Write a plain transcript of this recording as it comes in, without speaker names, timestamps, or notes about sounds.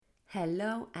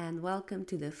Hello and welcome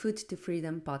to the Food to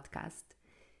Freedom podcast.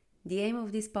 The aim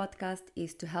of this podcast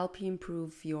is to help you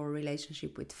improve your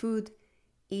relationship with food,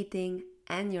 eating,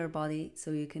 and your body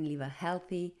so you can live a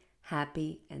healthy,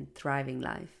 happy, and thriving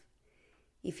life.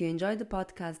 If you enjoyed the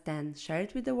podcast, then share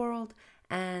it with the world.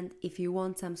 And if you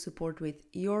want some support with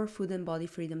your food and body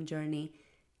freedom journey,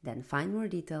 then find more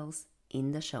details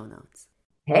in the show notes.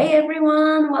 Hey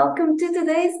everyone, welcome to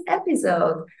today's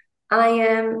episode. I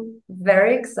am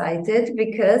very excited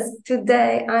because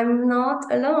today I'm not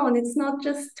alone. It's not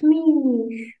just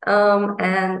me.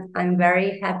 And I'm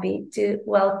very happy to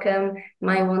welcome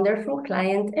my wonderful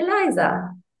client,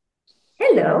 Eliza.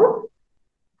 Hello.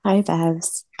 Hi,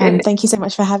 Babs. Thank you so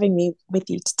much for having me with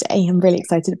you today. I'm really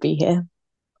excited to be here.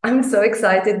 I'm so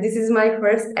excited. This is my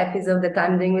first episode that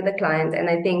I'm doing with a client, and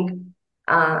I think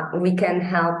we can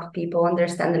help people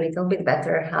understand a little bit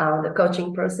better how the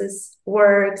coaching process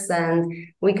works. And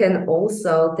we can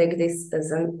also take this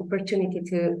as an opportunity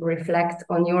to reflect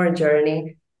on your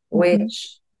journey,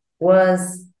 which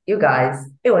was, you guys,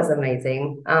 it was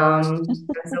amazing. I'm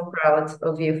so proud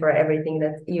of you for everything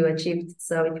that you achieved.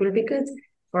 So it will be good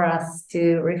for us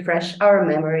to refresh our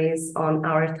memories on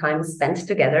our time spent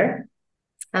together.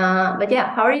 But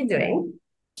yeah, how are you doing?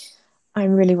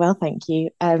 I'm really well, thank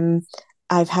you.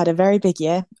 I've had a very big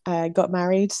year, got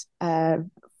married,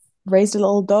 raised a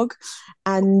little dog,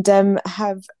 and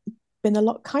have been a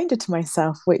lot kinder to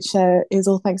myself, which is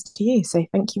all thanks to you. So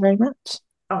thank you very much.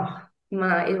 Oh,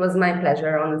 it was my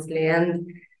pleasure, honestly.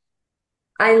 And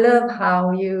I love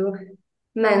how you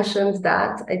mentioned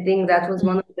that. I think that was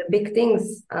one of the big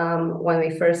things when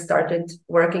we first started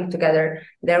working together.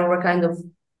 There were kind of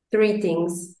three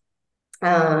things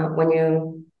when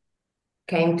you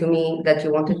came to me that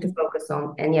you wanted to focus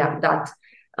on. And yeah, that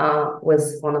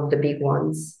was one of the big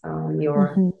ones,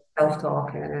 your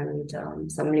self-talk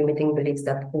and some limiting beliefs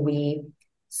that we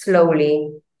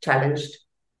slowly challenged.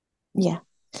 Yeah,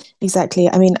 exactly.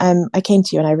 I mean, I came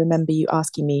to you and I remember you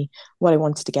asking me what I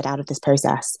wanted to get out of this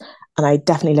process. And I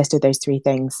definitely listed those three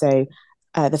things. So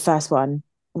the first one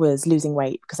was losing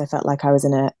weight because I felt like I was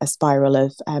in a spiral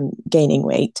of gaining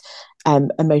weight,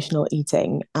 emotional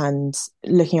eating, and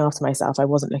looking after myself. I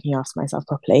wasn't looking after myself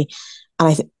properly.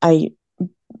 And I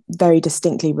very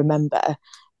distinctly remember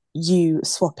you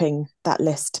swapping that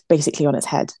list basically on its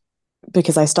head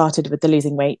because I started with the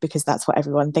losing weight because that's what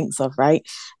everyone thinks of, right?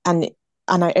 And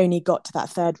I only got to that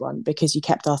third one because you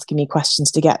kept asking me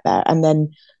questions to get there, and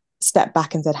then stepped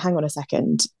back and said, hang on a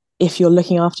second, if you're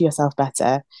looking after yourself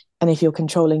better and if you're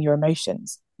controlling your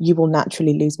emotions, you will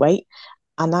naturally lose weight.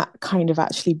 And that kind of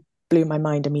actually blew my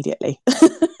mind immediately.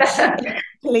 It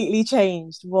completely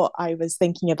changed what I was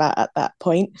thinking about at that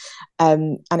point.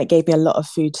 And it gave me a lot of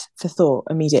food for thought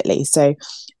immediately. So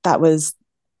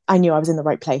I knew I was in the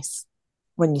right place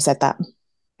when you said that.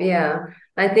 Yeah,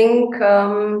 I think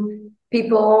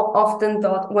people often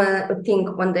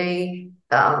think when they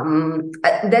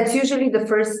that's usually the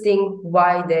first thing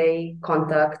why they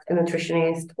contact a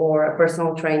nutritionist or a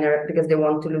personal trainer because they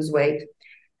want to lose weight.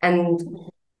 And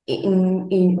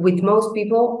with most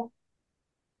people,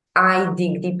 I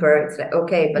dig deeper. It's like,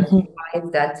 okay, but why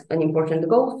is that an important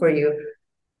goal for you?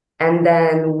 And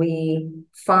then we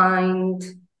find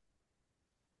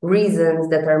reasons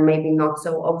that are maybe not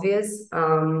so obvious.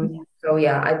 So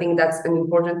yeah, I think that's an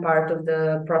important part of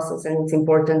the process, and it's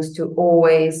important to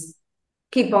always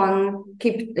keep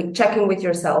like checking with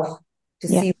yourself to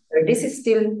Yeah. see whether this is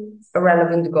still a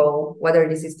relevant goal, whether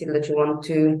this is still that you want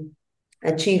to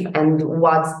achieve, and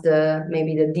what's the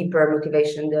maybe the deeper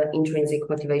motivation, the intrinsic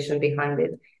motivation behind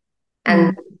it.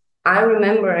 And I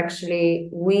remember actually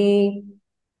we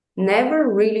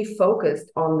never really focused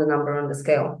on the number on the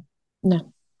scale.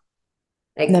 No,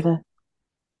 Like never.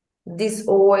 this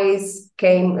always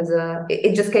came as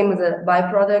it just came as a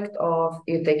byproduct of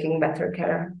you taking better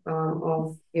care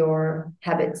of your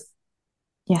habits.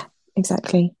 Yeah,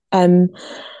 exactly.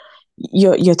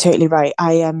 You're totally right.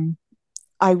 I've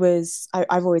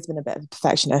always been a bit of a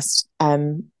perfectionist.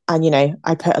 And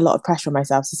I put a lot of pressure on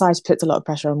myself. Society puts a lot of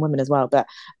pressure on women as well, but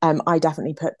I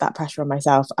definitely put that pressure on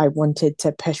myself. I wanted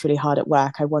to push really hard at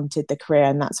work. I wanted the career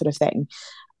and that sort of thing.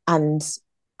 And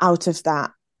out of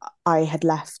that, I had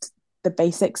left the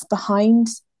basics behind,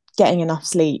 getting enough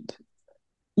sleep,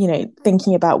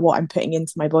 thinking about what I'm putting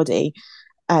into my body,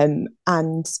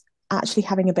 and actually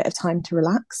having a bit of time to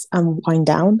relax and wind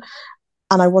down.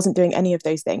 And I wasn't doing any of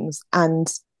those things. And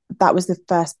that was the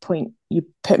first point you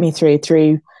put me through.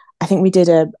 I think we did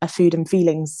a food and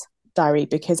feelings diary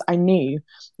because I knew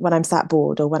when I'm sat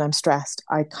bored or when I'm stressed,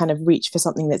 I kind of reach for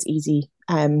something that's easy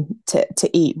to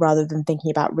eat rather than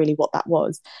thinking about really what that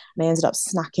was. And I ended up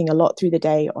snacking a lot through the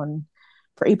day on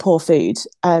pretty poor food.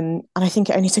 And I think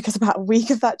it only took us about a week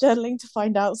of that journaling to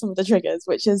find out some of the triggers,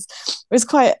 which is was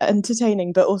quite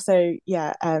entertaining, but also,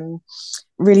 yeah,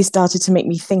 really started to make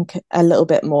me think a little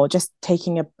bit more, just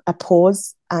taking a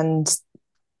pause and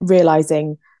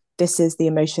realizing this is the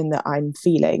emotion that I'm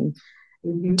feeling.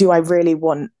 Do I really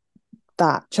want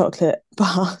that chocolate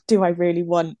bar? Do I really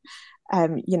want,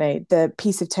 the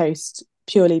piece of toast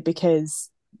purely because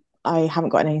I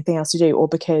haven't got anything else to do, or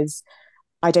because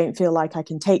I don't feel like I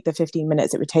can take the 15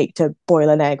 minutes it would take to boil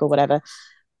an egg or whatever,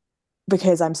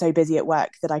 because I'm so busy at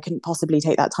work that I couldn't possibly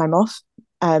take that time off.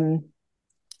 Um,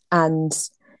 and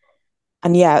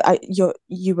and yeah,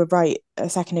 you were right a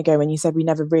second ago when you said we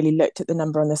never really looked at the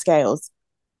number on the scales.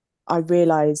 I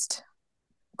realized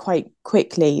quite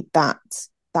quickly that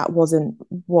that wasn't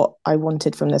what I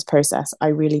wanted from this process. I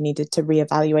really needed to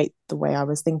reevaluate the way I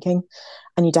was thinking,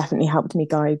 and you definitely helped me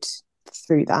guide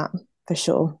through that for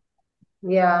sure.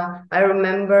 Yeah, I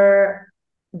remember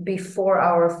before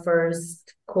our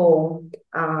first call,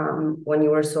 when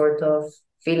you were sort of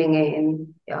filling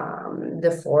in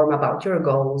the form about your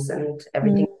goals and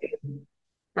everything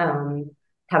Mm. you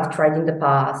have tried in the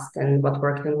past and what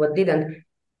worked and what didn't.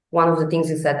 One of the things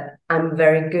you said, I'm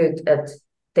very good at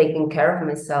taking care of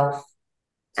myself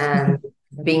and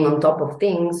being on top of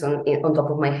things, on top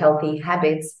of my healthy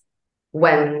habits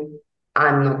when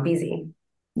I'm not busy.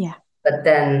 Yeah. But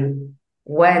then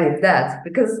when is that?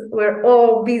 Because we're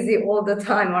all busy all the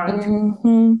time, aren't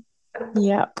Mm-hmm.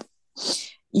 Yep.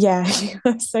 Yeah,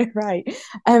 you're so right.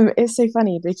 It's so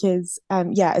funny because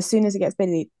yeah, as soon as it gets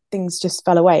busy, things just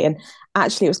fell away. And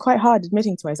actually it was quite hard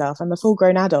admitting to myself I'm a full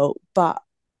grown adult, but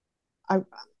I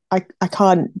I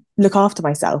can't look after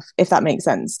myself, if that makes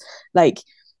sense. Like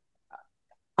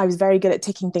I was very good at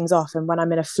ticking things off, and when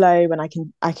I'm in a flow, when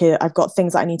I've got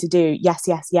things that I need to do, yes,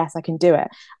 yes, yes, I can do it.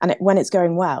 And when it's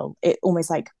going well, it almost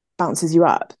like bounces you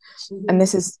up. And you?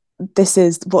 this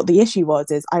is what the issue was,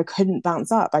 is I couldn't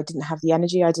bounce up. I didn't have the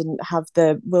energy, I didn't have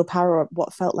the willpower or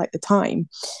what felt like the time.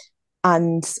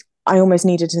 And I almost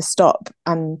needed to stop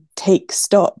and take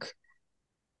stock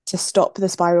to stop the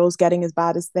spirals getting as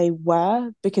bad as they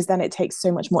were, because then it takes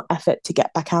so much more effort to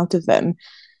get back out of them.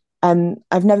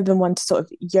 I've never been one to sort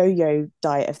of yo-yo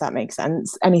diet, if that makes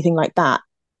sense, anything like that.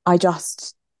 I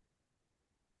just,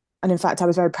 and in fact, I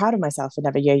was very proud of myself for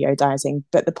never yo-yo dieting.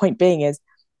 But the point being is,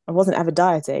 I wasn't ever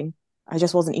dieting. I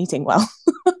just wasn't eating well,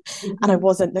 and I Mhm.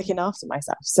 wasn't looking after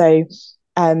myself. So,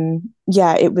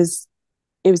 yeah, it was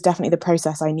definitely the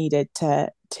process I needed to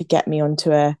get me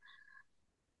onto a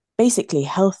basically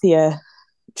healthier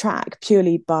track,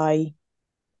 purely by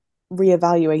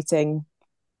reevaluating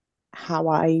how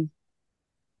I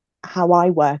how I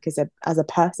work as a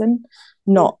person,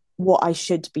 Mm. not what I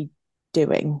should be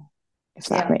doing, if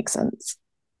that Yeah, makes sense.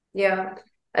 yeah.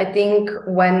 I think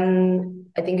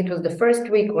it was the first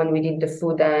week when we did the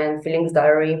food and feelings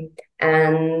diary,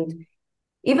 and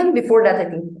even before that, I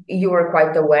think you were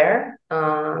quite aware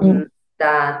Mm,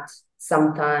 that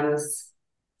sometimes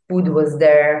food was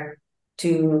there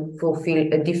to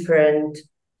fulfill a different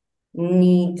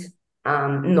need,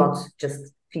 not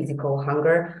just physical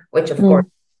hunger, which of course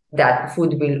mm, that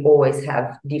food will always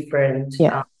have different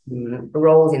yeah.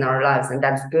 roles in our lives, and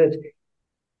that's good.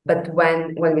 But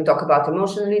when we talk about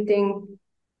emotional eating,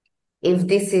 if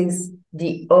this is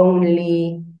the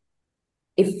only,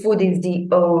 if food is the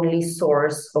only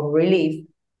source of relief,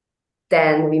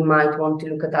 then we might want to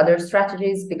look at other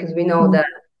strategies, because we know Mm, that,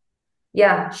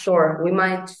 yeah, sure, we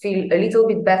might feel a little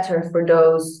bit better for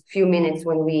those few minutes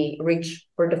when we reach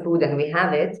for the food and we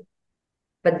have it.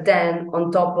 But then,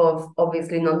 on top of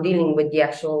obviously not dealing with the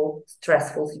actual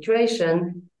stressful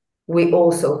situation, we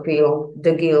also feel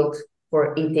the guilt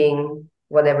for eating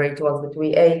whatever it was that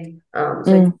we ate.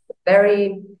 So mm,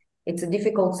 it's a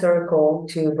difficult circle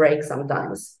to break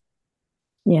sometimes.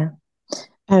 yeah.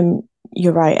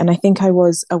 You're right. And I think I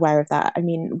was aware of that. I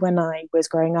mean, when I was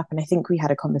growing up, and I think we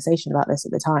had a conversation about this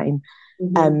at the time,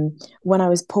 Mm-hmm. when I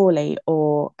was poorly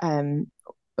or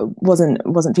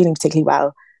wasn't feeling particularly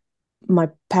well, my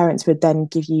parents would then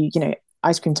give you,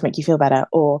 ice cream to make you feel better,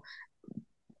 or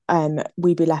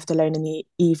we'd be left alone in the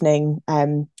evening.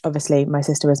 Obviously, my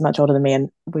sister was much older than me, and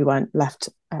we weren't left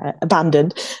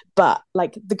abandoned. But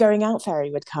like the going out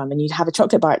fairy would come, and you'd have a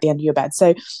chocolate bar at the end of your bed.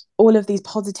 So all of these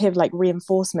positive like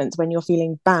reinforcements when you're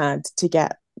feeling bad to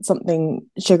get something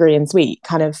sugary and sweet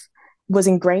kind of was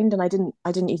ingrained, and I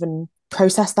didn't even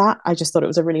process that. I just thought it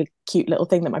was a really cute little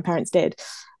thing that my parents did.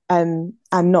 And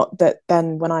not that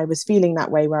then when I was feeling that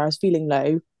way, where I was feeling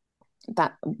low,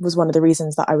 that was one of the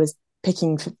reasons that I was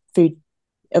picking food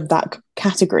of that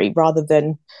category rather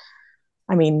than,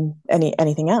 I mean,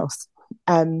 anything else.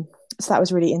 So that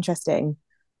was really interesting.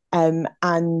 And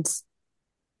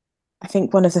I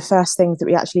think one of the first things that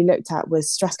we actually looked at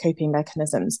was stress coping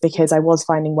mechanisms, because I was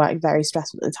finding work very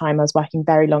stressful at the time. I was working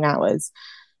very long hours.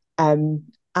 Um,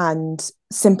 and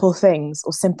simple things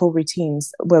or simple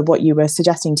routines were what you were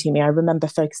suggesting to me. I remember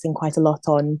focusing quite a lot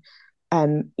on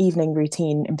evening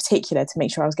routine in particular to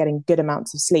make sure I was getting good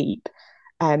amounts of sleep,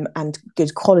 and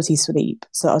good quality sleep.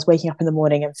 So I was waking up in the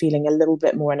morning and feeling a little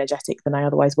bit more energetic than I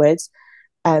otherwise would.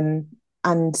 Um,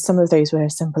 and some of those were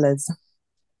as simple as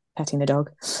petting the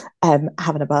dog,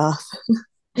 having a bath,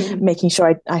 making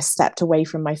sure I stepped away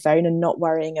from my phone and not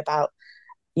worrying about,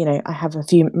 I have a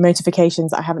few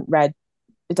notifications that I haven't read.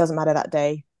 It doesn't matter that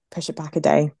day, push it back a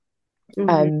day.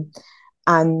 Mm-hmm.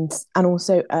 And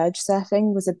also urge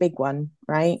surfing was a big one,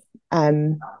 right?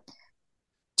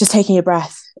 Just taking a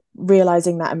breath,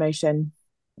 realizing that emotion,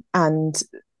 and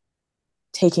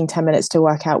taking 10 minutes to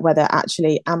work out whether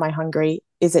actually, am I hungry?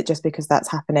 Is it just because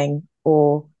that's happening?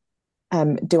 Or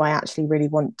do I actually really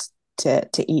want to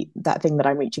eat that thing that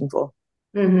I'm reaching for?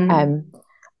 Mm-hmm.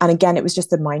 And again, it was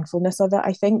just the mindfulness of it,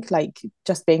 I think, like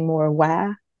just being more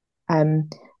aware,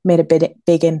 made a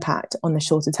big impact on the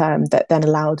shorter term that then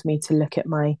allowed me to look at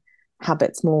my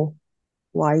habits more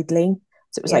widely.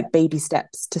 So it was Yeah. like baby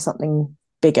steps to something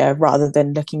bigger rather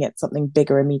than looking at something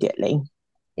bigger immediately.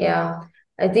 Yeah,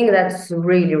 I think that's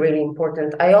really, really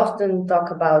important. I often talk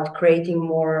about creating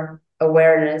more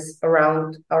awareness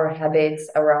around our habits,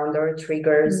 around our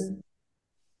triggers. Mm.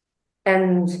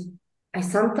 And I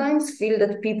sometimes feel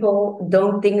that people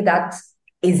don't think that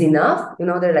is enough.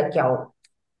 They're like, yeah,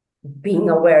 being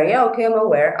aware. Yeah, okay, I'm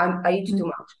aware. I eat too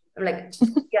much. I'm like,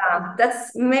 yeah,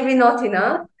 that's maybe not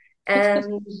enough.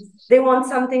 And they want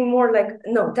something more like,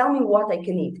 no, tell me what I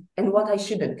can eat and what I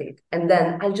shouldn't eat. And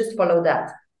then I'll just follow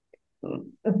that.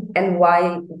 And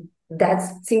why?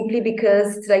 That's simply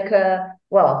because it's like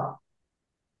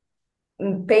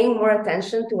paying more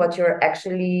attention to what you're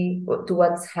actually, to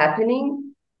what's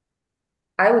happening.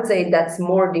 I would say that's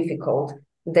more difficult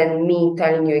than me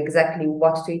telling you exactly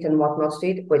what to eat and what not to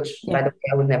eat, which, by Yeah. the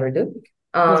way, I would never do.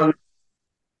 Yeah.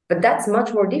 But that's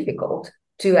much more difficult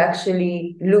to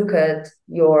actually look at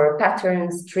your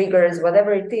patterns, triggers,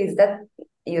 whatever it is. That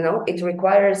it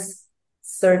requires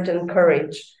certain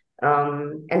courage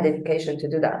and dedication to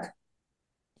do that.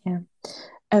 Yeah.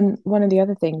 One of the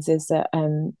other things is that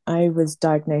I was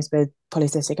diagnosed with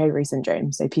polycystic ovary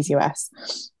syndrome, so PCOS,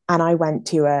 and I went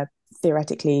to a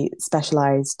theoretically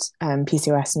specialized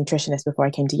PCOS nutritionist before I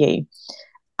came to you.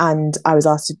 And I was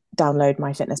asked to download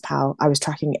MyFitnessPal. I was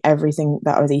tracking everything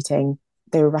that I was eating.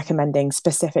 They were recommending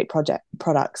specific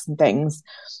products and things,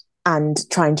 and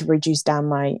trying to reduce down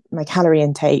my calorie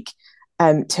intake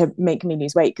to make me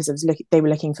lose weight because they were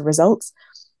looking for results.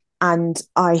 And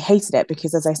I hated it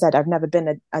because, as I said, I've never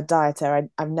been a dieter.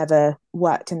 I've never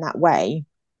worked in that way.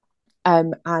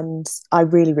 And I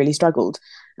really, really struggled.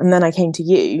 And then I came to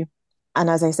you, and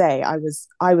as I say, I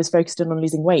was focused on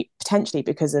losing weight potentially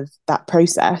because of that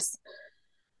process.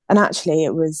 And actually,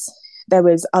 there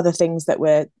was other things that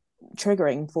were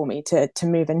triggering for me to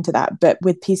move into that. But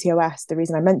with PCOS, the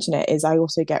reason I mention it is I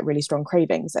also get really strong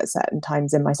cravings at certain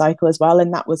times in my cycle as well,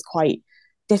 and that was quite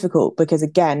difficult because,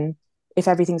 again, if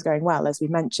everything's going well, as we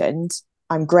mentioned,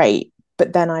 I'm great,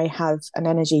 but then I have an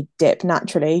energy dip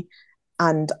naturally,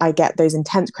 and I get those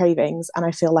intense cravings, and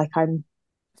I feel like I'm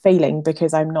failing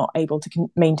because I'm not able to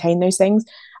maintain those things.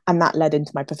 And that led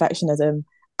into my perfectionism,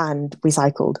 and we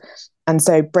cycled. And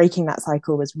so breaking that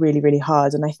cycle was really, really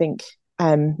hard. And I think,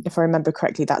 if I remember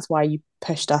correctly, that's why you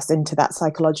pushed us into that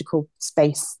psychological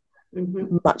space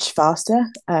much faster.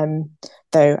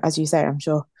 Though, as you say, I'm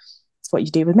sure it's what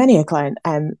you do with many a client.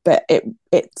 But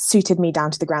it suited me down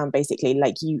to the ground, basically.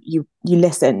 Like you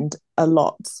listened a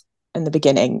lot in the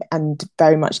beginning and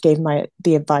very much gave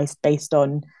the advice based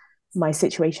on my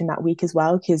situation that week as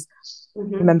well. Because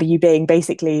remember you being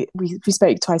basically, we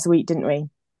spoke twice a week, didn't we?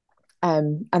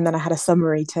 And then I had a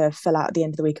summary to fill out at the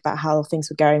end of the week about how things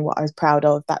were going, what I was proud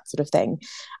of, that sort of thing.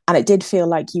 And it did feel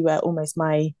like you were almost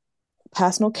my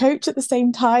personal coach at the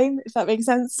same time, if that makes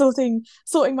sense, sorting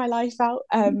my life out,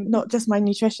 not just my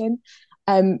nutrition,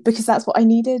 because that's what I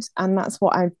needed, and that's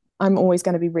what I'm always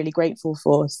going to be really grateful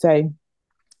for. So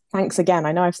thanks again.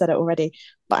 I know I've said it already,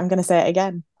 but I'm going to say it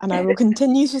again, and I will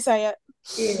continue to say it.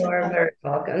 You are very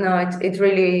welcome. No, it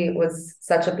really was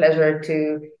such a pleasure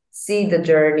to see the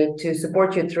journey, to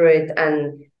support you through it.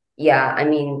 And yeah, I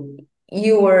mean,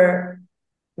 you were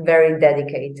very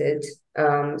dedicated.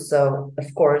 So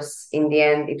of course, in the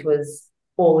end, it was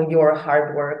all your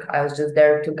hard work. I was just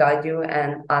there to guide you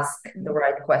and ask the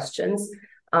right questions.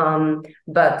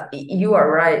 But you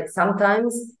are right.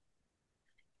 Sometimes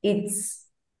it's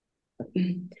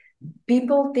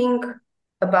people think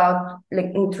about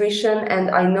like nutrition,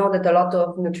 and I know that a lot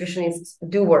of nutritionists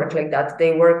do work like that.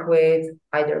 They work with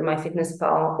either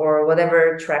MyFitnessPal or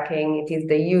whatever tracking it is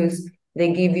they use.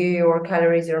 They give you your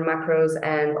calories, your macros,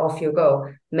 and off you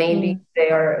go. Maybe they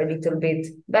are a little bit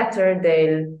better.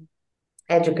 They'll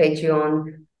educate you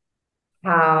on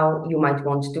how you might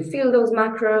want to fill those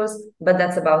macros, but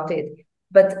that's about it.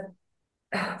 But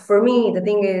for me, the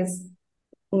thing is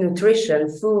nutrition,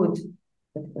 food,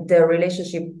 the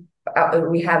relationship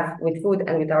we have with food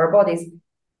and with our bodies,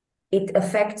 it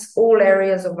affects all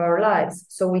areas of our lives.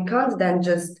 So we can't then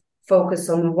just focus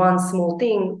on one small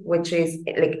thing, which is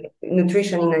like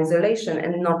nutrition in isolation,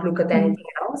 and not look at anything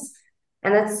else.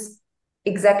 And that's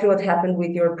exactly what happened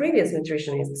with your previous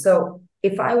nutritionist. So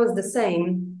if I was the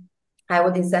same, I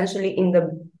would essentially, in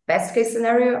the best case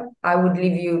scenario, I would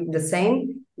leave you the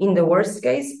same. In the worst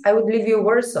case, I would leave you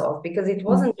worse off, because it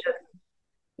wasn't just,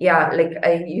 yeah, like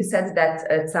you said that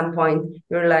at some point,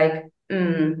 you're like,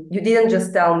 you didn't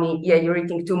just tell me, yeah, you're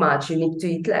eating too much, you need to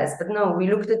eat less. But no, we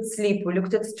looked at sleep, we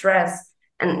looked at stress,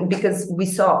 and because we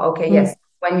saw, okay, yes,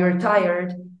 when you're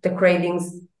tired, the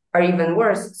cravings are even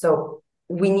worse. So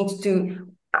we need to,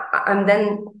 and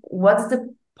then what's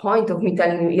the point of me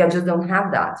telling you, yeah, just don't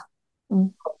have that?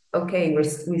 Okay, we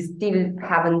still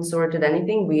haven't sorted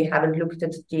anything. We haven't looked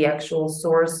at the actual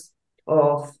source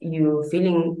of you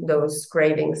feeling those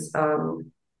cravings,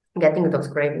 getting those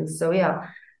cravings. So yeah,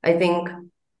 I think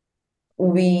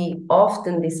we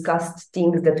often discussed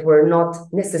things that were not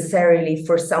necessarily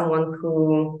for someone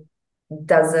who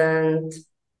doesn't,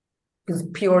 who's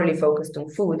purely focused on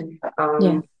food.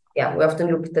 Yeah, we often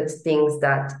looked at things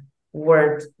that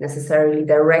weren't necessarily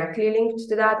directly linked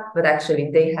to that, but actually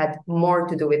they had more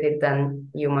to do with it than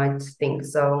you might think.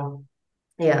 So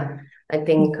yeah, I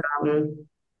think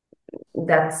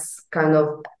that's kind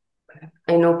of,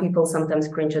 I know people sometimes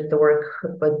cringe at the word,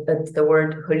 but at the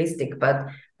word holistic, but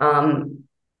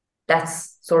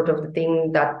that's sort of the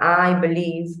thing that I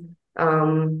believe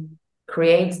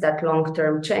creates that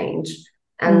long-term change.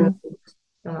 And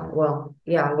well,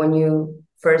 yeah, when you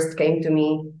first came to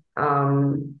me,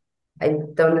 I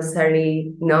don't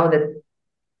necessarily know that,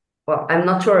 well, I'm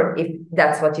not sure if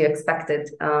that's what you expected.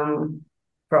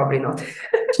 Probably not.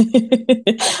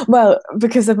 Well,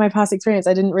 because of my past experience,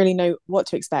 I didn't really know what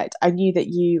to expect. I knew that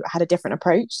you had a different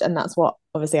approach, and that's what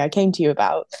obviously I came to you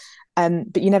about.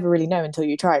 But you never really know until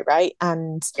you try, right?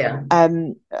 And Yeah.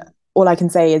 All I can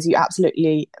say is you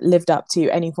absolutely lived up to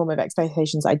any form of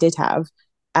expectations I did have,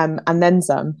 and then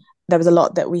some. There was a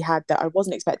lot that we had that I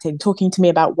wasn't expecting. Talking to me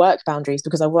about work boundaries,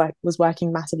 because I was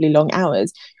working massively long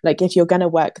hours. Like, if you're going to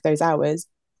work those hours,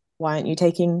 why aren't you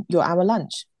taking your hour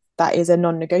lunch? That is a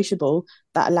non-negotiable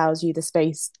that allows you the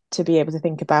space to be able to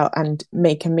think about and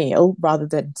make a meal rather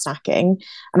than snacking,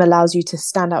 and allows you to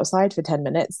stand outside for 10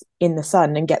 minutes in the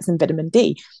sun and get some vitamin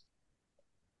D.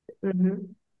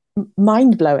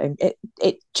 Mind-blowing.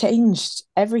 It changed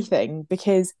everything,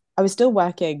 because I was still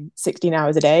working 16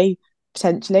 hours a day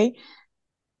potentially,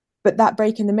 but that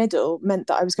break in the middle meant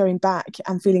that I was going back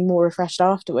and feeling more refreshed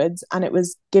afterwards, and it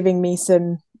was giving me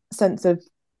some sense of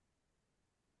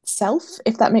self,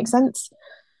 if that makes sense,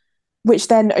 which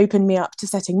then opened me up to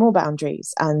setting more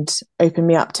boundaries and opened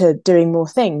me up to doing more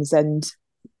things and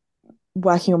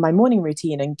working on my morning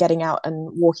routine and getting out and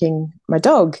walking my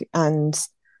dog and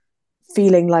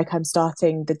feeling like I'm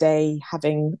starting the day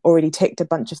having already ticked a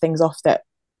bunch of things off that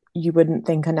you wouldn't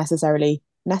think are necessarily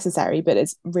necessary, but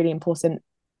it's really important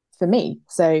for me.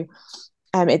 So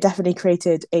it definitely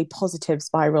created a positive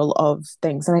spiral of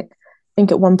things. And I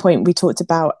think at one point we talked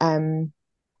about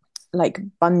like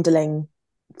bundling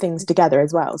things together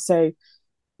as well. So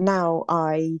now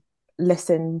I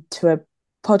listen to a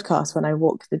podcast when I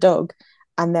walk the dog.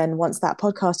 And then once that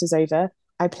podcast is over,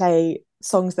 I play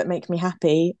songs that make me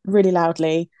happy really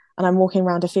loudly. And I'm walking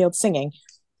around a field singing.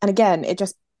 And again, it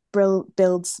just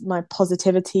builds my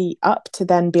positivity up to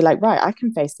then be like, right, I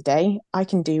can face the day. I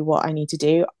can do what I need to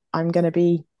do. I'm going to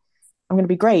be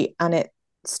great. And it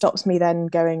stops me then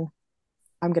going,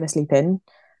 I'm going to sleep in.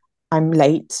 I'm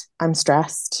late. I'm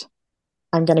stressed.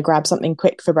 I'm going to grab something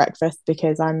quick for breakfast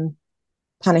because I'm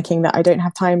panicking that I don't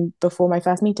have time before my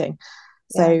first meeting.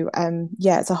 So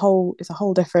it's a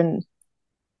whole different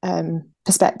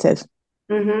perspective.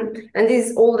 And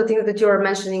these all the things that you are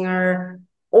mentioning are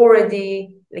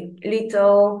already like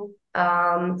little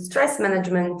stress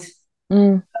management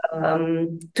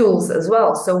tools as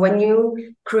well. So when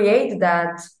you create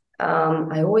that,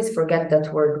 I always forget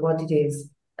that word, what it is,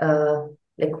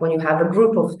 like when you have a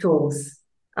group of tools.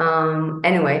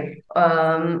 Anyway,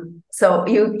 So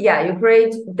you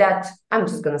create that. I'm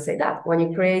just gonna say that when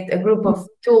you create a group of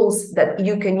tools that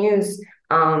you can use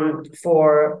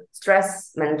for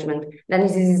stress management, then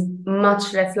it is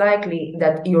much less likely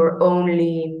that your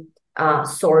only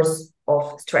source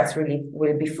of stress relief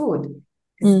will be food.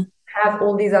 Have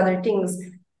all these other things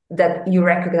that you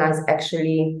recognize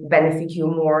actually benefit you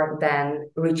more than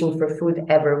reaching for food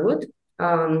ever would.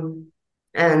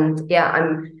 And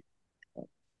yeah,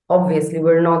 obviously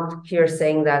we're not here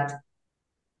saying that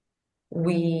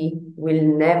we will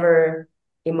never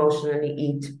emotionally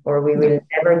eat or we will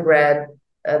never grab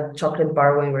a chocolate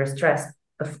bar when we're stressed.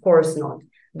 Of course not.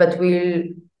 But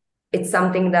it's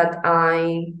something that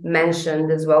I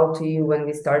mentioned as well to you when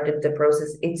we started the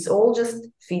process. It's all just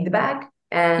feedback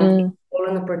and it's all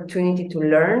an opportunity to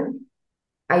learn.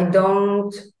 I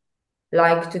don't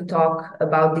like to talk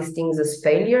about these things as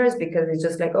failures because it's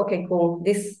just like, okay, cool,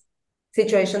 this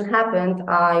situation happened.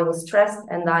 I was stressed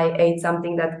and I ate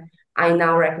something that I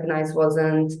now recognize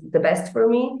wasn't the best for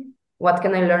me. What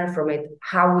can I learn from it?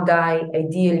 How would I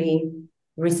ideally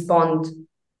respond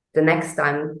the next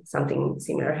time something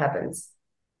similar happens?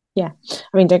 Yeah,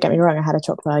 I mean, don't get me wrong, I had a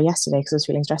chocolate bar yesterday because I was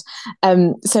feeling stressed.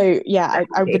 So yeah,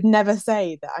 I would never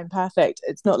say that I'm perfect.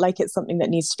 It's not like it's something that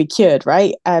needs to be cured,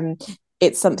 right?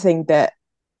 It's something that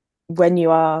when you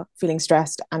are feeling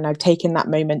stressed, and I've taken that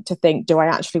moment to think, do I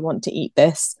actually want to eat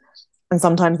this? And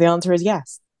sometimes the answer is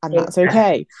yes, and that's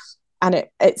okay. And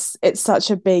it's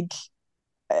such a big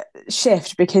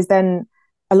shift, because then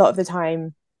a lot of the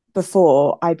time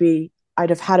before I'd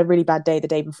have had a really bad day the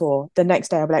day before. The next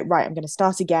day I'll be like, right, I'm going to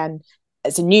start again.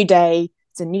 It's a new day.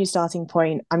 It's a new starting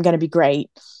point. I'm going to be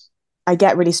great. I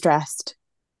get really stressed.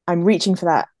 I'm reaching for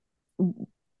that.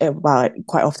 Well, it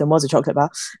quite often was a chocolate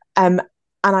bar. And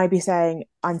I'd be saying,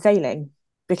 I'm failing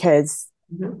because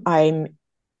I'm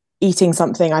eating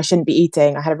something I shouldn't be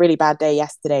eating. I had a really bad day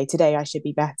yesterday. Today I should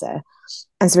be better.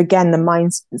 And so again, the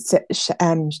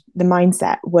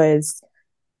mindset was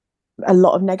a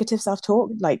lot of negative self-talk.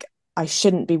 Like, I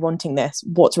shouldn't be wanting this.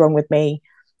 What's wrong with me?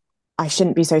 I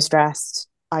shouldn't be so stressed.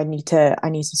 I need to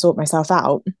sort myself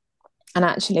out. And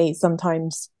actually,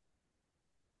 sometimes,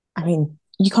 I mean,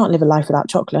 you can't live a life without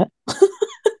chocolate.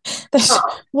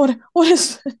 What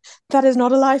is that? Is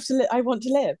not a life I want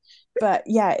to live. But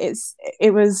yeah,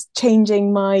 it was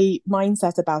changing my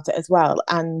mindset about it as well,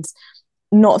 and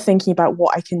not thinking about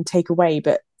what I can take away,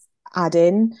 but add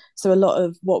in. So a lot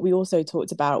of what we also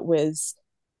talked about was,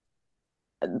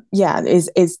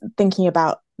 is thinking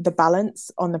about the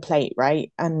balance on the plate,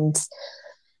 right? And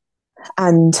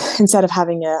instead of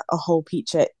having a whole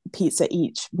pizza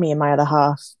each, me and my other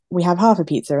half, we have half a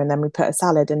pizza and then we put a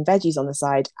salad and veggies on the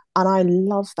side. And I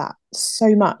love that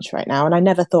so much right now. And I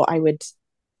never thought I would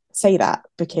say that,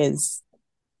 because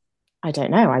I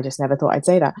don't know, I just never thought I'd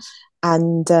say that.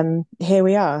 And here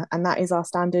we are. And that is our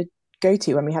standard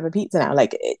go-to when we have a pizza now.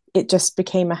 Like, it just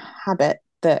became a habit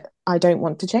that I don't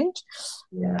want to change.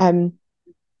 Yeah.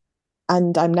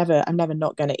 And I'm never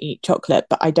not going to eat chocolate,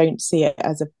 but I don't see it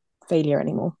as a failure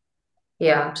anymore.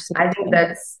 Yeah, I think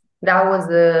that was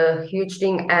a huge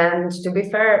thing. And to be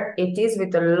fair, it is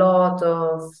with a lot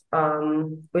of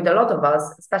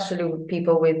us, especially with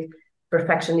people with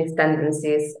perfectionist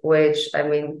tendencies, which, I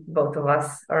mean, both of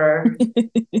us are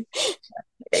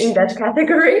in that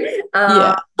category.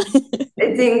 Yeah.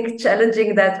 I think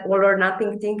challenging that all or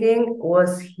nothing thinking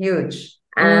was huge.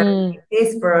 And it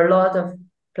is for a lot of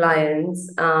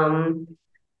clients.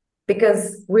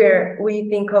 Because we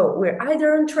think, oh, we're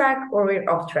either on track or we're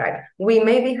off track. We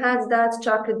maybe had that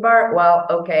chocolate bar. Well,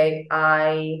 okay,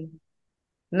 I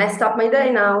messed up my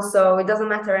day now, so it doesn't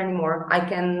matter anymore.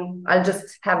 I'll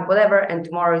just have whatever, and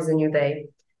tomorrow is a new day.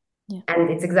 Yeah. And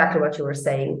it's exactly what you were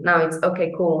saying. Now it's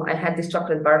okay, cool. I had this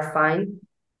chocolate bar, fine,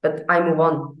 but I move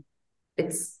on.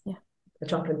 It's a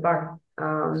chocolate bar.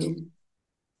 My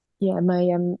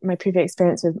previous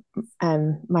experience with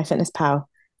MyFitnessPal,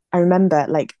 I remember,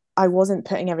 like, I wasn't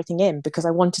putting everything in because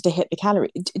I wanted to hit the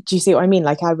calorie. Do you see what I mean?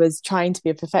 Like, I was trying to be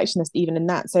a perfectionist even in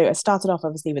that. So I started off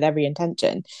obviously with every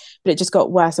intention, but it just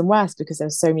got worse and worse because there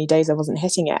were so many days I wasn't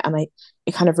hitting it, and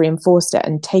it kind of reinforced it.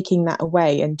 And taking that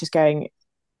away and just going,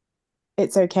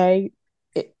 it's okay.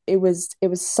 It was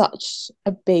such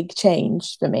a big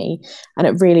change for me, and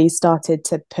it really started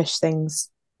to push things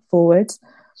forward.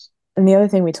 And the other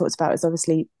thing we talked about is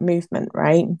obviously movement,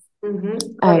 right?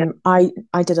 I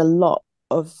did a lot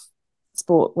of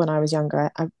sport when I was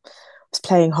younger. I was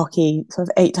playing hockey sort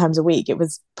of 8 times a week. It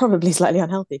was probably slightly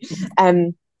unhealthy.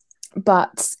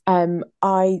 But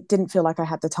I didn't feel like I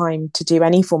had the time to do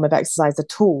any form of exercise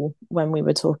at all when we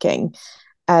were talking.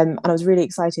 And I was really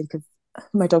excited because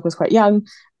my dog was quite young,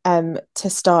 to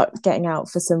start getting out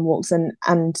for some walks and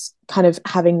kind of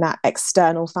having that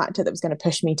external factor that was going to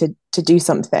push me to do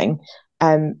something,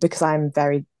 because I'm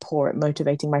very poor at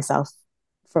motivating myself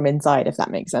from inside, if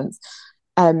that makes sense.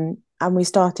 And we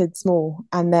started small,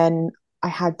 and then I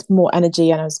had more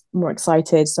energy and I was more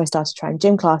excited. So I started trying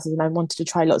gym classes, and I wanted to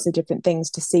try lots of different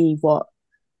things to see what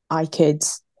I could.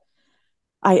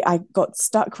 I got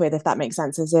stuck with, if that makes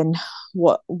sense, as in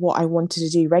what I wanted to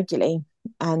do regularly.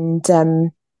 And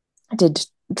I did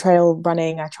trail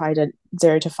running. I tried a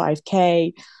 0 to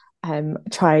 5K,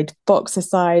 tried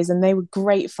boxercise, and they were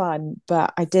great fun.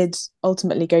 But I did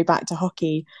ultimately go back to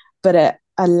hockey, but at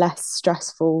a less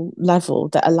stressful level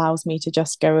that allows me to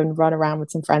just go and run around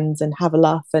with some friends and have a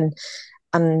laugh, and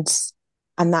and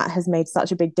that has made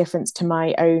such a big difference to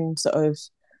my own sort of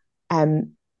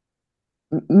um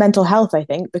mental health, I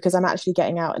think, because I'm actually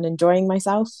getting out and enjoying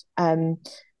myself.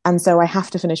 And so I have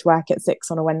to finish work at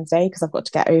 6 on a Wednesday because I've got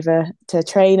to get over to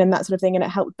train and that sort of thing. And it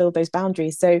helped build those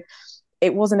boundaries. So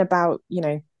it wasn't about,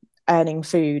 earning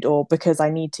food or because I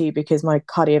need to, because my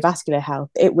cardiovascular health.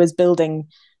 It was building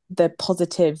the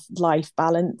positive life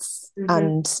balance Mm-hmm.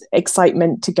 and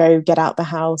excitement to go get out the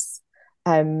house,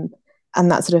 um,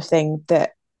 and that sort of thing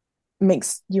that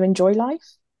makes you enjoy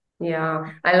life.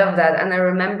 Yeah, I love that. And I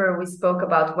remember we spoke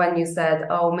about when you said,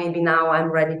 oh, maybe now I'm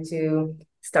ready to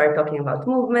start talking about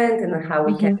movement and how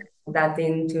we can Mm-hmm. put that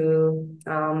into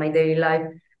my daily life.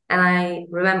 And I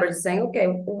remember saying, okay,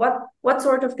 what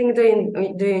sort of thing do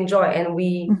you enjoy? And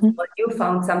Mm-hmm. well, you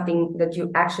found something that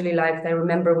you actually liked. I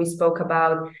remember we spoke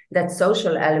about that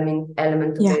social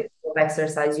element of Yeah. it, of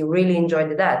exercise. You really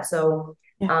enjoyed that. So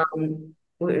Yeah.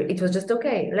 it was just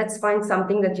okay, let's find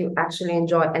something that you actually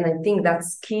enjoy. And I think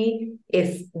that's key if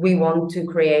we want to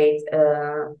create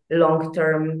a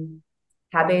long-term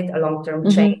habit, a long-term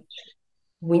Mm-hmm. change.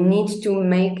 We need to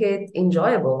make it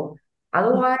enjoyable.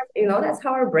 Otherwise, that's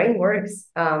how our brain works.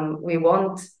 We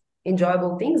want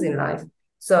enjoyable things in life.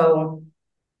 So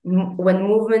when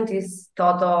movement is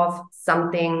thought of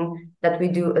something that we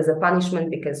do as a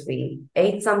punishment because we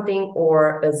ate something,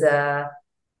 or as a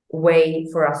way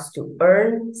for us to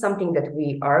earn something that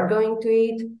we are going to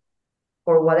eat,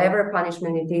 or whatever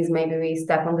punishment it is. Maybe we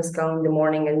step on the scale in the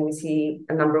morning and we see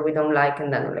a number we don't like,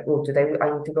 and then we're like, oh, today I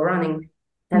need to go running.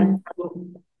 And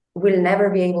Mm. we'll never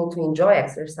be able to enjoy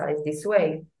exercise this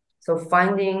way. So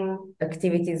finding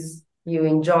activities you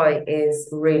enjoy is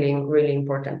really, really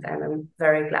important. And I'm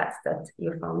very glad that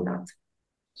you found that.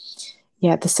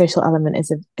 Yeah, the social element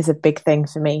is a big thing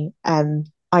for me.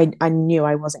 I knew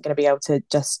I wasn't going to be able to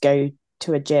just go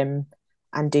to a gym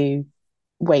and do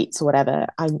weights or whatever.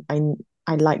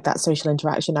 I like that social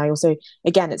interaction. I also,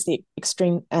 again, it's the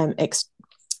extreme I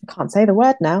can't say the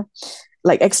word now,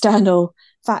 like external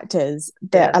factors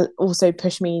that Yeah. also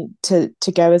push me to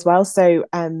go as well. So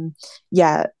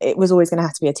yeah, it was always going to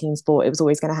have to be a team sport. It was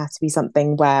always going to have to be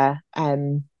something where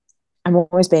I'm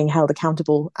always being held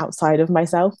accountable outside of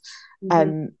myself. Mm-hmm.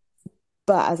 Um,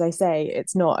 but as I say,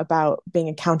 it's not about being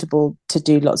accountable to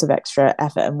do lots of extra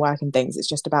effort and work and things. It's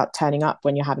just about turning up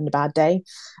when you're having a bad day.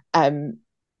 Um,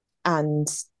 and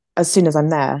as soon as I'm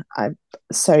there, I'm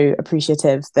so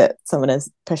appreciative that someone has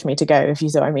pushed me to go, if you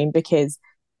see what I mean, because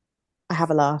I have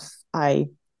a laugh. I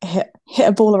hit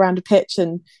a ball around a pitch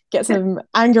and get some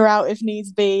anger out if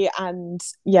needs be. And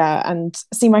yeah, and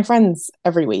see my friends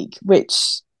every week,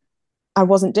 which I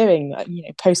wasn't doing,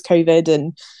 post COVID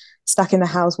and stuck in the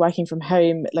house working from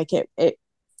home. Like it,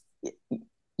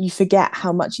 you forget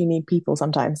how much you need people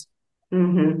sometimes.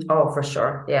 Mm-hmm. Oh, for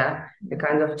sure. Yeah. You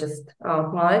kind of just,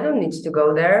 oh, well, I don't need to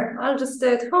go there. I'll just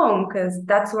stay at home because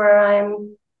that's where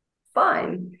I'm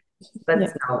fine. But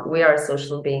Yeah. no, we are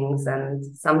social beings, and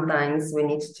sometimes we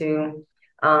need to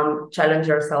challenge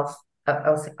ourselves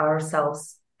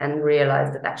and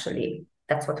realize that actually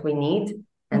that's what we need.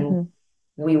 And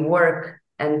Mm-hmm. we work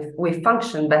and we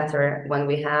function better when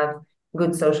we have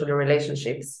good social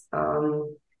relationships.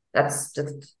 That's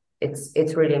just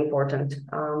it's really important.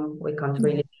 We can't Yeah.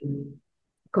 really be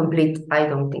complete. I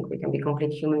don't think we can be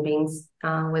complete human beings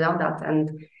without that. And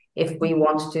if we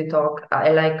want to talk, I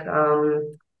like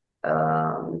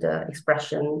the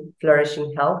expression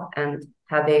flourishing health, and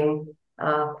having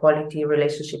quality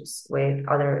relationships with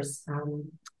others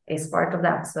is part of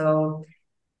that. So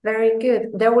very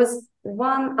good. There was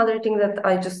one other thing that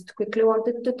I just quickly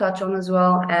wanted to touch on as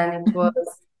well, and it was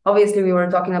Mm-hmm. obviously we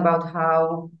were talking about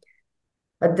how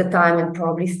at the time, and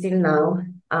probably still now,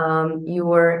 you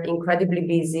were incredibly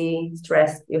busy,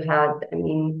 stressed. You had, I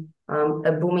mean,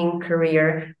 a booming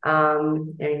career,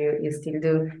 and you still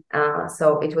do. So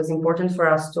it was important for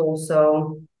us to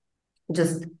also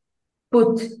just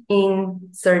put in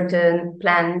certain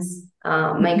plans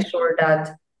make sure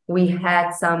that we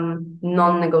had some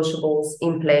non-negotiables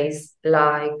in place,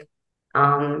 like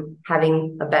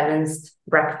having a balanced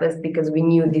breakfast, because we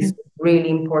knew this was really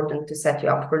important to set you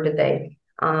up for the day.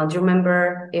 Do you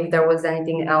remember if there was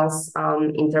anything else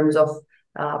in terms of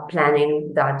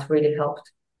planning that really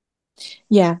helped?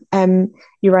 Yeah,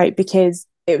 you're right, because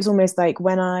it was almost like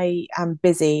when I am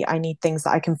busy, I need things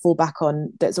that I can fall back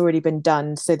on that's already been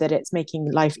done so that it's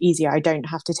making life easier. I don't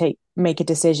have to make a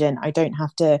decision. I don't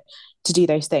have to do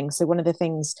those things. So one of the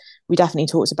things we definitely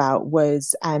talked about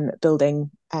was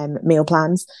building meal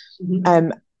plans.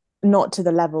 Mm-hmm. Not to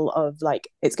the level of like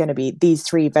it's going to be these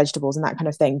three vegetables and that kind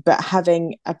of thing, but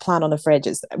having a plan on the fridge.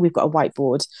 We've got a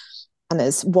whiteboard and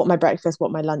it's what my breakfast,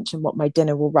 what my lunch, and what my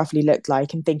dinner will roughly look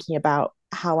like, and thinking about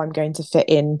how I'm going to fit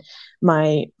in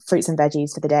my fruits and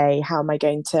veggies for the day. How am I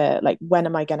going to, like, when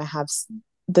am I going to have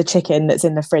the chicken that's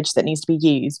in the fridge that needs to be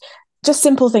used? Just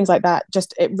simple things like that.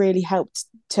 Just it really helped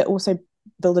to also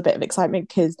build a bit of excitement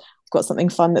because we've got something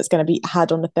fun that's going to be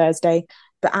had on a Thursday.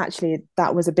 But actually,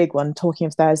 that was a big one. Talking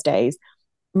of Thursdays,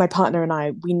 my partner and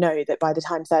I, we know that by the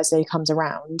time Thursday comes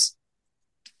around,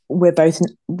 we're both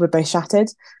shattered.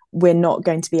 We're not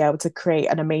going to be able to create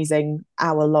an amazing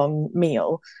hour-long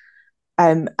meal.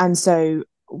 And so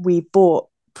we bought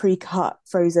pre-cut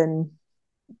frozen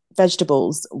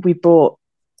vegetables. We bought,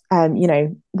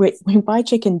 we buy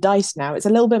chicken diced now. It's a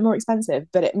little bit more expensive,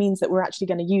 but it means that we're actually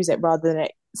going to use it rather than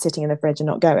it sitting in the fridge and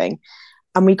not going.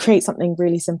 And we create something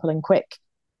really simple and quick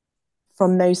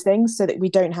from those things so that we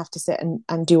don't have to sit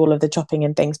and do all of the chopping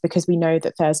and things, because we know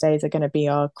that Thursdays are going to be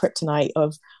our kryptonite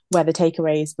of where the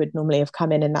takeaways would normally have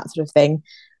come in and that sort of thing.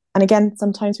 And again,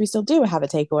 sometimes we still do have a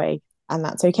takeaway and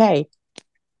that's okay.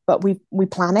 But we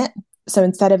plan it. So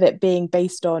instead of it being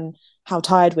based on how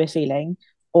tired we're feeling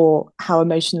or how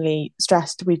emotionally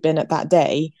stressed we've been at that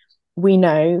day, we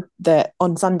know that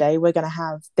on Sunday we're going to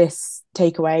have this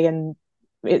takeaway and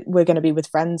we're going to be with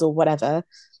friends or whatever.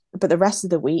 But the rest of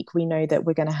the week, we know that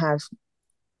we're going to have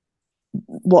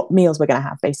what meals we're going to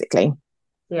have, basically.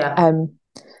 Yeah.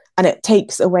 And it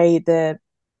takes away the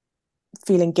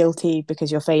feeling guilty because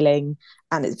you're failing,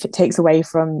 and it takes away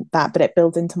from that, but it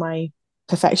builds into my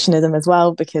perfectionism as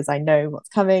well, because I know what's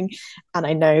coming and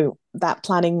I know that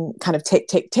planning kind of tick,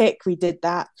 tick, tick, we did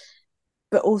that,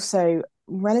 but also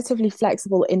relatively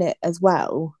flexible in it as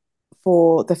well,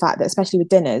 for the fact that, especially with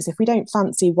dinners, if we don't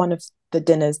fancy one of the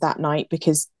dinners that night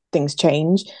because things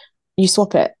change, you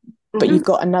swap it. But Mm-hmm. you've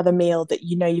got another meal that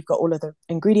you know you've got all of the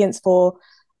ingredients for.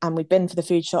 And we've been for the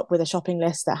food shop with a shopping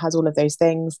list that has all of those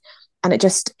things. And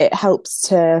it helps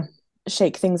to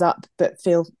shake things up, but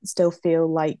still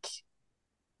feel like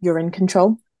you're in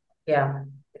control. Yeah.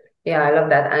 Yeah, I love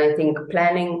that. And I think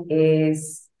planning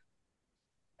is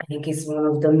one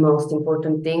of the most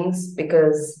important things,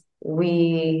 because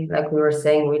like we were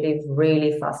saying, we live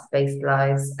really fast-paced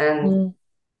lives, and Mm.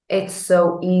 it's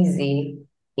so easy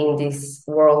in this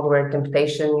world where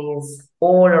temptation is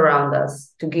all around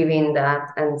us to give in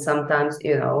that. And sometimes,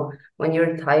 when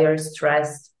you're tired,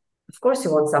 stressed, of course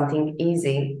you want something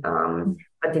easy.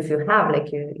 But if you have,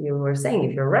 like you were saying,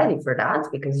 if you're ready for that,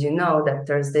 because you know that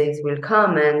Thursdays will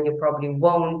come and you probably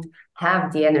won't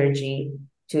have the energy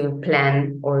to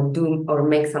plan or do or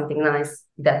make something nice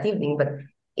that evening. But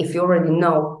if you already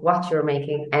know what you're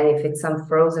making, and if it's some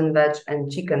frozen veg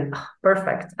and chicken,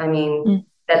 perfect. I mean, Mm.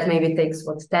 that maybe takes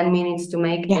 10 minutes to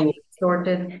make, Yeah. and you've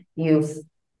sorted, you've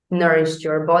nourished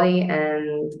your body,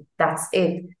 and that's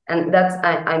it. And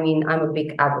I mean, I'm a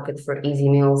big advocate for easy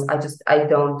meals. I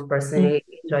don't Mm. personally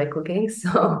enjoy cooking.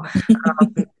 So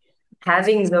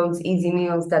having those easy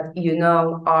meals that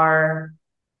are,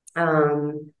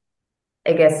 um,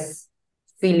 I guess,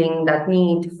 feeling that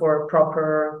need for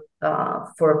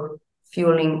for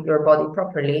fueling your body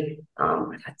properly.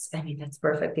 That's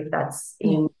perfect if that's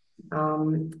Yeah.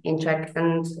 in check.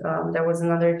 And there was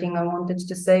another thing I wanted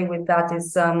to say with that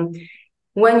is,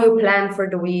 when you plan for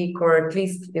the week, or at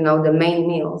least the main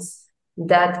meals,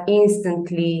 that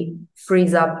instantly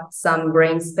frees up some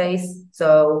brain space.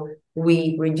 So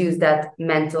we reduce that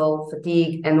mental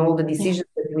fatigue and all the Yeah. decisions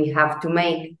that we have to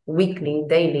make weekly,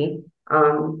 daily.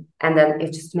 And then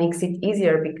it just makes it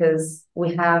easier because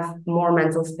we have more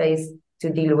mental space to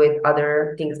deal with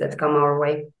other things that come our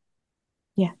way.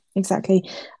 Yeah, exactly.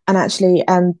 And actually,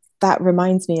 that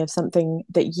reminds me of something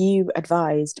that you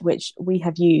advised, which we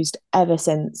have used ever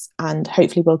since and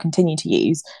hopefully will continue to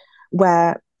use,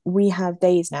 where we have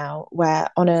days now where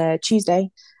on a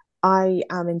Tuesday, I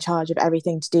am in charge of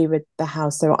everything to do with the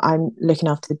house. So I'm looking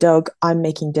after the dog, I'm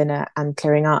making dinner and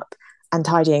clearing up. and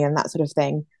tidying and that sort of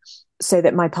thing, so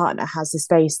that my partner has the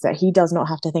space that he does not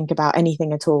have to think about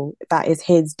anything at all. That is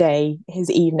his day, his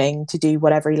evening, to do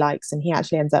whatever he likes. And he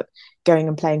actually ends up going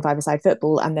and playing five-a-side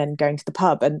football and then going to the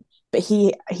pub. But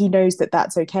he knows that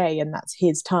that's okay and that's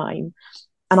his time.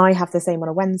 And I have the same on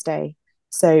a Wednesday.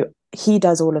 So he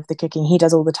does all of the cooking, he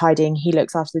does all the tidying, he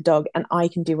looks after the dog, and I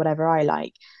can do whatever I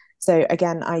like. So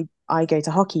again, I go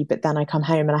to hockey, but then I come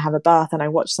home and I have a bath and I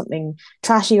watch something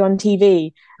trashy on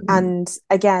TV. And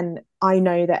again, I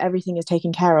know that everything is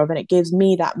taken care of, and it gives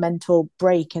me that mental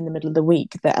break in the middle of the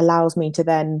week that allows me to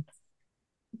then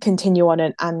continue on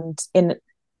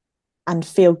and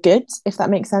feel good, if that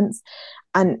makes sense.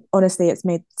 And honestly, it's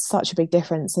made such a big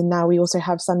difference. And now we also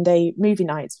have Sunday movie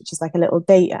nights, which is like a little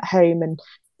date at home, and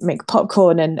make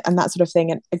popcorn and that sort of thing.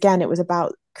 And again, it was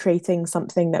about creating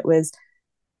something that was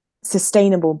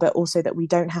sustainable, but also that we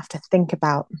don't have to think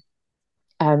about.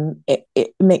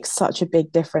 It makes such a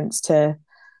big difference to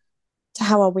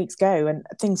how our weeks go, and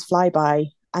things fly by.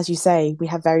 As you say, we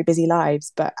have very busy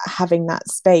lives, but having that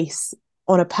space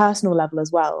on a personal level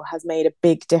as well has made a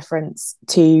big difference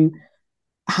to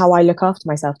how I look after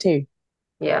myself too.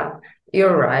 Yeah,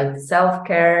 you're right.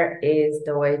 Self-care is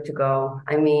the way to go.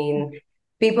 I mean,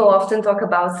 people often talk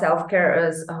about self-care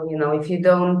as, oh, if you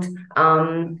don't,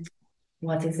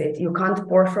 what is it? You can't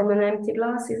pour from an empty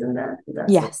glass, isn't that?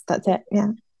 Yes, that's it. Yeah.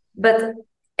 But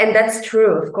and that's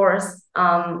true, of course.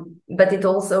 But it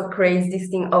also creates this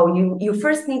thing, oh, you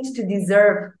first need to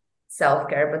deserve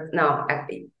self-care, but no,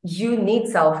 you need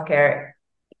self-care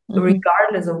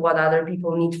regardless of what other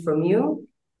people need from you.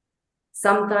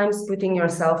 Sometimes putting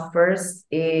yourself first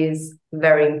is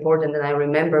very important. And I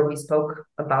remember we spoke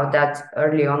about that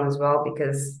early on as well,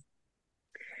 because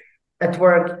at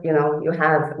work, you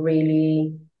have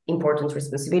really important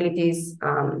responsibilities.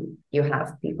 You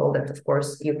have people that, of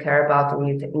course, you care about and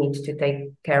you need to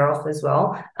take care of as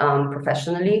well,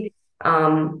 professionally.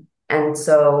 And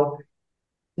so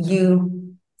you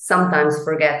sometimes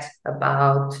forget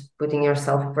about putting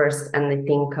yourself first. And I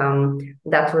think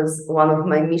that was one of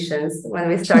my missions when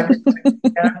we started.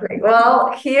 Like,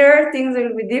 well, here things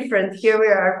will be different. Here we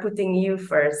are putting you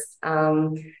first.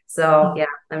 So yeah,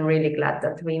 I'm really glad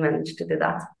that we managed to do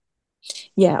that.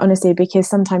 Yeah, honestly, because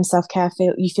sometimes self-care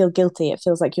you feel guilty. It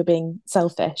feels like you're being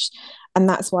selfish. And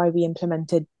that's why we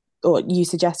implemented, or you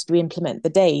suggested we implement the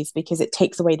days, because it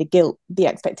takes away the guilt. The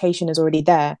expectation is already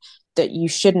there that you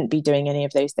shouldn't be doing any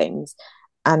of those things.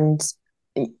 And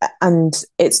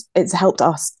it's helped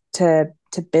us to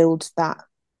build that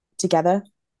together,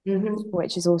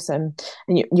 which is awesome.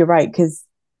 And you're right, because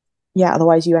yeah,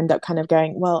 otherwise you end up kind of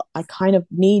going, well, I kind of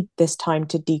need this time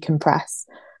to decompress,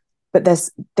 but there's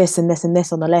this and this and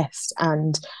this on the list,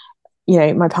 and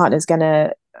my partner's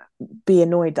gonna be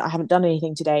annoyed that I haven't done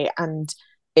anything today, and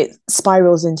it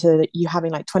spirals into you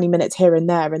having like 20 minutes here and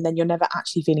there, and then you're never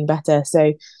actually feeling better.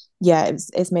 So yeah,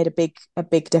 it's made a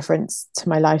big difference to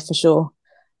my life for sure.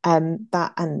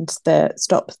 That and the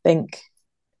stop, think,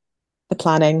 the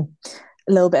planning,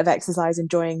 a little bit of exercise,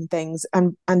 enjoying things,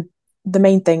 and the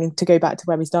main thing, to go back to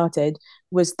where we started,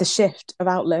 was the shift of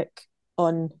outlook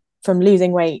on from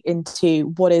losing weight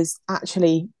into what is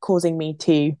actually causing me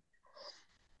to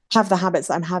have the habits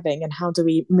that I'm having, and how do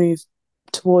we move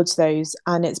towards those.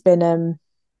 And it's been a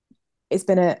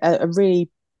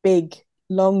really big,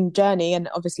 long journey, and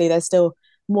obviously there's still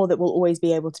more that will always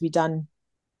be able to be done,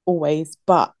 always,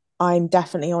 but I'm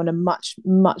definitely on a much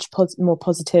more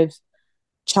positive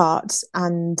chart,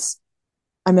 and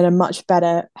I'm in a much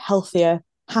better, healthier,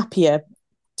 happier,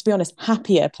 to be honest,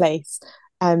 happier place,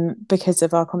 because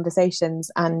of our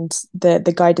conversations and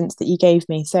the guidance that you gave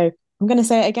me. So I'm going to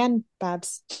say it again,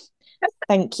 Babs.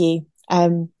 Thank you.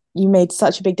 You made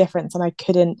such a big difference, and I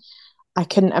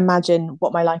couldn't imagine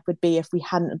what my life would be if we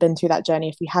hadn't been through that journey,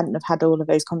 if we hadn't have had all of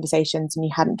those conversations, and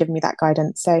you hadn't given me that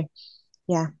guidance. So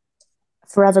yeah,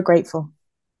 forever grateful.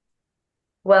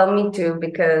 Well, me too,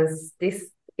 because this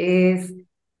is,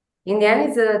 in the end,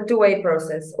 it's a two-way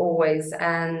process always.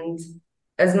 And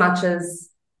as much as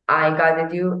I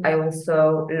guided you, I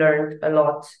also learned a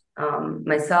lot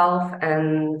myself.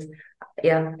 And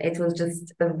yeah, it was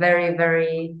just a very,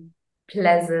 very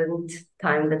pleasant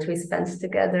time that we spent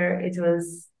together. It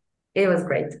was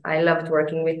great. I loved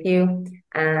working with you.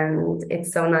 And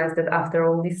it's so nice that after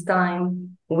all this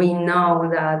time, we know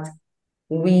that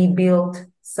we built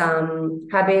some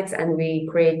habits and we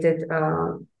created,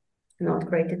 not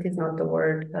created is not the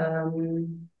word.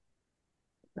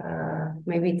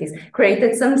 Maybe it is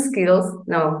created some skills.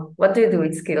 No, what do you do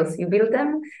with skills? You build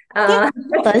them.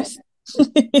 Both.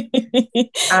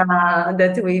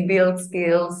 That we build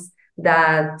skills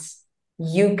that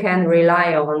you can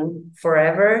rely on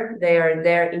forever. They are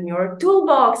there in your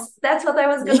toolbox. That's what I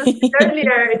was going to say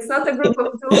earlier. It's not a group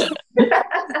of tools.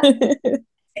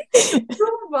 It's a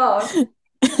toolbox.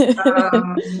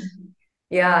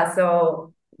 Yeah,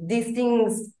 so these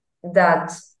things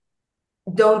that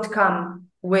don't come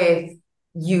with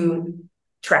you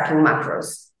tracking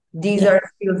macros. These are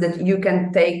skills that you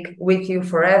can take with you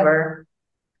forever.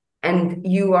 And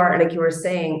you are, like you were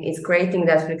saying, it's creating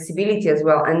that flexibility as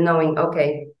well and knowing,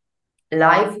 okay,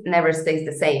 life never stays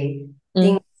the same.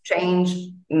 Things change,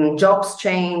 jobs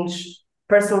change,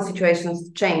 personal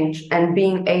situations change, and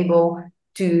being able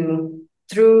to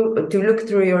look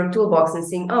through your toolbox and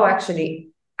seeing, oh, actually,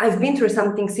 I've been through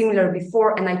something similar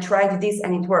before and I tried this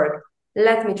and it worked.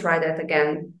 Let me try that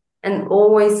again. And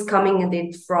always coming at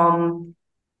it from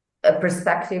a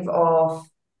perspective of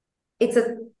it's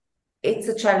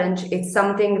a challenge. It's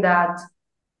something that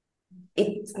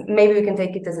maybe we can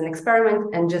take it as an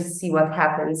experiment and just see what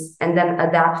happens and then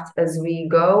adapt as we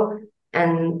go.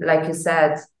 And like you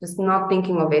said, just not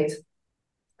thinking of it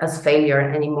as failure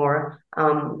anymore,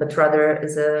 but rather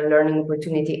as a learning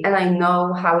opportunity. And I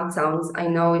know how it sounds. I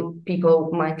know people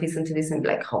might listen to this and be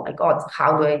like, oh my God,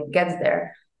 how do I get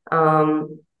there?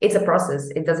 It's a process.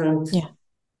 It doesn't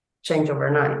change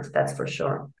overnight, that's for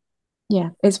sure.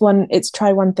 Yeah, it's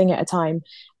try one thing at a time.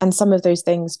 And some of those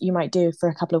things you might do for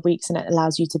a couple of weeks and it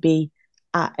allows you to be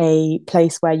at a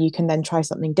place where you can then try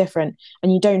something different.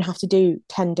 And you don't have to do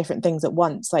 10 different things at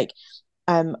once. Like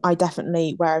I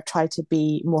definitely, where I've tried to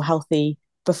be more healthy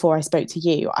before I spoke to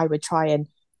you, I would try and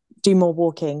do more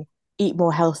walking, eat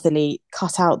more healthily,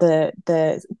 cut out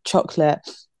the chocolate,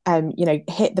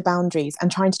 hit the boundaries, and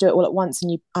trying to do it all at once.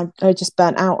 And I just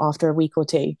burnt out after a week or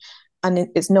two. And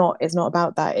it's not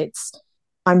about that. It's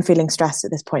I'm feeling stressed at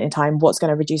this point in time. What's going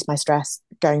to reduce my stress?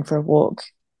 Going for a walk,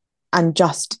 and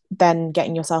just then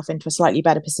getting yourself into a slightly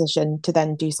better position to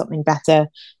then do something better,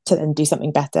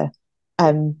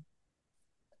 and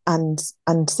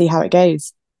see how it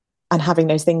goes, and having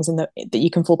those things that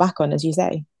you can fall back on, as you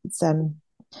say. It's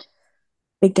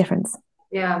big difference.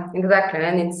 Yeah, exactly.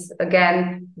 And it's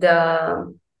again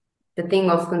the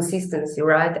thing of consistency,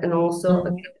 right? And also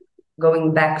again,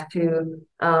 going back to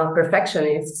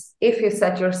perfectionists, if you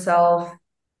set yourself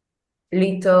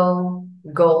little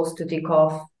goals to tick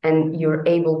off and you're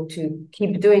able to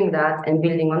keep doing that and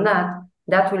building on that,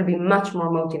 that will be much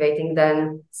more motivating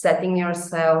than setting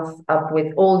yourself up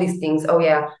with all these things. Oh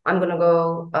yeah, I'm going to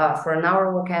go for an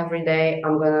hour walk every day.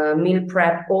 I'm going to meal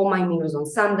prep all my meals on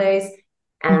Sundays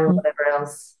and whatever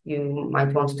else you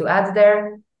might want to add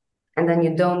there. And then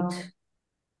you don't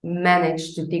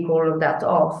manage to tick all of that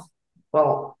off.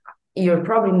 Well, you're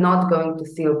probably not going to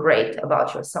feel great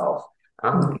about yourself.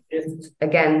 Just,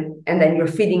 again, and then you're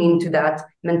feeding into that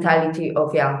mentality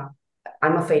of, yeah,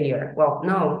 I'm a failure. Well,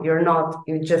 no, you're not.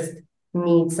 You just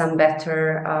need some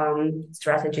better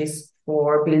strategies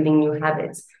for building new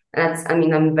habits.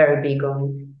 And I'm very big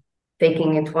on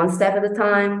taking it one step at a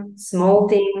time, small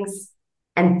things,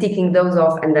 and ticking those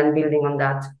off and then building on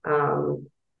that.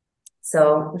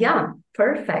 So yeah,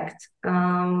 perfect.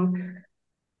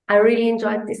 I really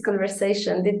enjoyed this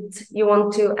conversation. Did you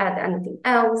want to add anything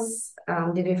else?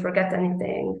 Did we forget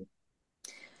anything?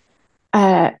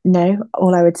 No,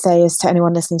 all I would say is to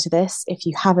anyone listening to this, if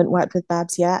you haven't worked with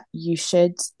Babs yet, you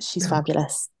should. She's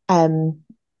fabulous. I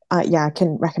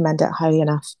couldn't recommend it highly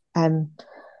enough.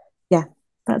 Yeah,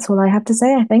 that's all I have to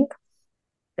say, I think.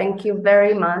 Thank you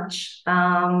very much.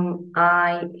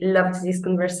 I loved this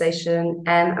conversation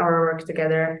and our work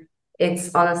together.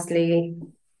 It's honestly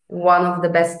one of the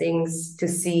best things to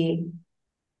see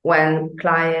when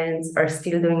clients are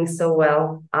still doing so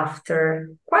well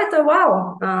after quite a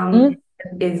while.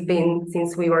 It's been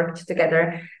since we worked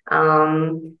together.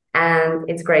 And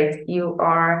it's great. You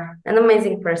are an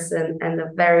amazing person and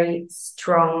a very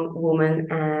strong woman.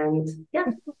 And yeah,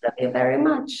 love you very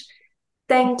much.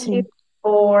 Thank you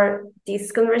for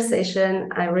this conversation.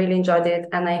 I really enjoyed it.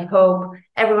 And I hope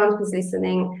everyone who's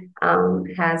listening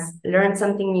has learned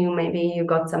something new. Maybe you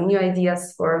got some new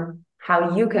ideas for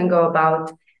how you can go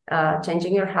about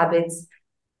changing your habits.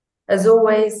 As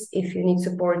always, if you need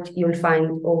support, you'll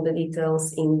find all the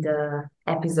details in the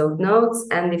episode notes.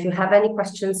 And if you have any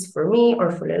questions for me or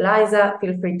for Eliza,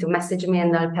 feel free to message me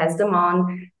and I'll pass them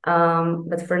on.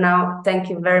 But for now, thank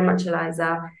you very much,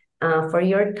 Eliza, for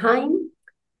your time.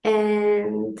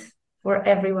 And for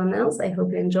everyone else, I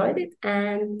hope you enjoyed it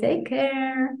and take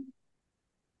care.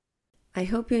 I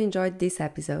hope you enjoyed this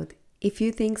episode. If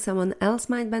you think someone else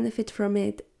might benefit from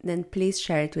it, then please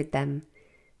share it with them.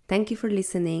 Thank you for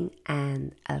listening,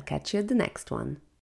 and I'll catch you at the next one.